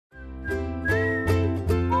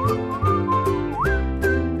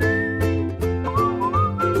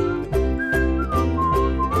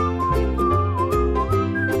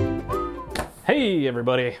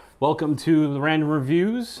everybody. Welcome to the Random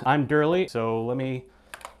Reviews. I'm Durley, so let me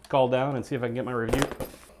scroll down and see if I can get my review.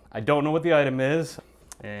 I don't know what the item is,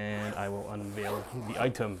 and I will unveil the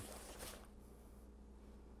item.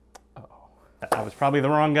 Uh-oh. I was probably the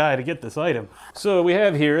wrong guy to get this item. So we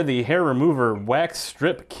have here the Hair Remover Wax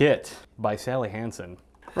Strip Kit by Sally Hansen.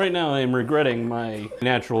 Right now I am regretting my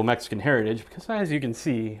natural Mexican heritage because, as you can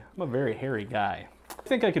see, I'm a very hairy guy. I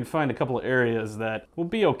think I could find a couple of areas that will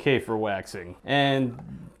be okay for waxing. And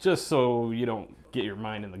just so you don't get your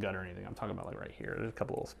mind in the gut or anything, I'm talking about like right here. There's a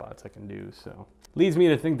couple little spots I can do, so. Leads me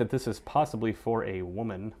to think that this is possibly for a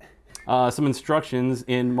woman. Some instructions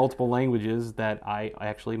in multiple languages that I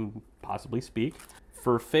actually possibly speak.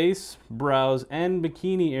 For face, brows, and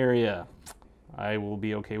bikini area. I will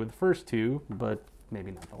be okay with the first two, but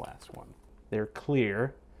maybe not the last one. They're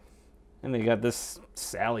clear. And they got this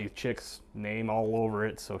Sally chick's name all over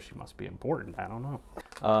it, so she must be important. I don't know.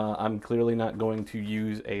 I'm clearly not going to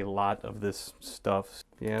use a lot of this stuff.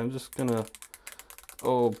 Yeah, I'm just gonna,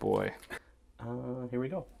 oh boy. Here we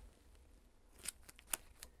go.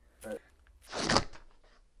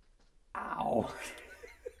 Ow.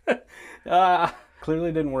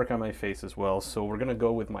 Clearly didn't work on my face as well, so we're gonna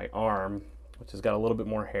go with my arm, which has got a little bit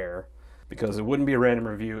more hair, because it wouldn't be a random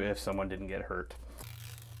review if someone didn't get hurt.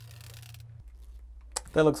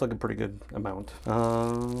 That looks like a pretty good amount.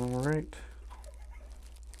 All right.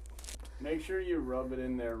 Make sure you rub it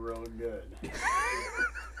in there real good.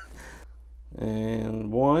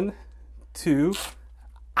 And 1, 2.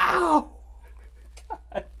 Ow!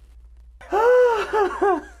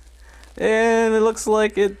 And it looks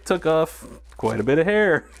like it took off quite a bit of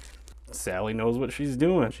hair. Sally knows what she's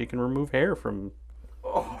doing. She can remove hair from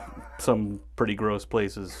some pretty gross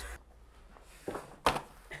places.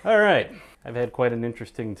 All right. I've had quite an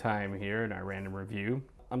interesting time here in our random review.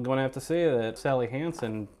 I'm going to have to say that Sally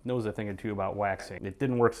Hansen knows a thing or two about waxing. It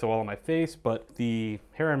didn't work so well on my face, but the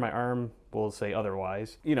hair on my arm will say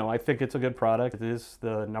otherwise. You know, I think it's a good product. It is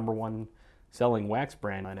the #1 selling wax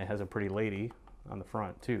brand, and it has a pretty lady on the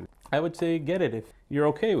front too. I would say get it if you're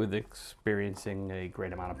okay with experiencing a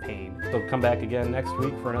great amount of pain. So come back again next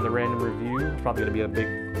week for another random review. It's probably going to be a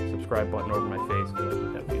big subscribe button over my face because I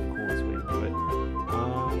think that would be the coolest way to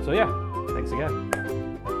do it. So yeah. Thanks again.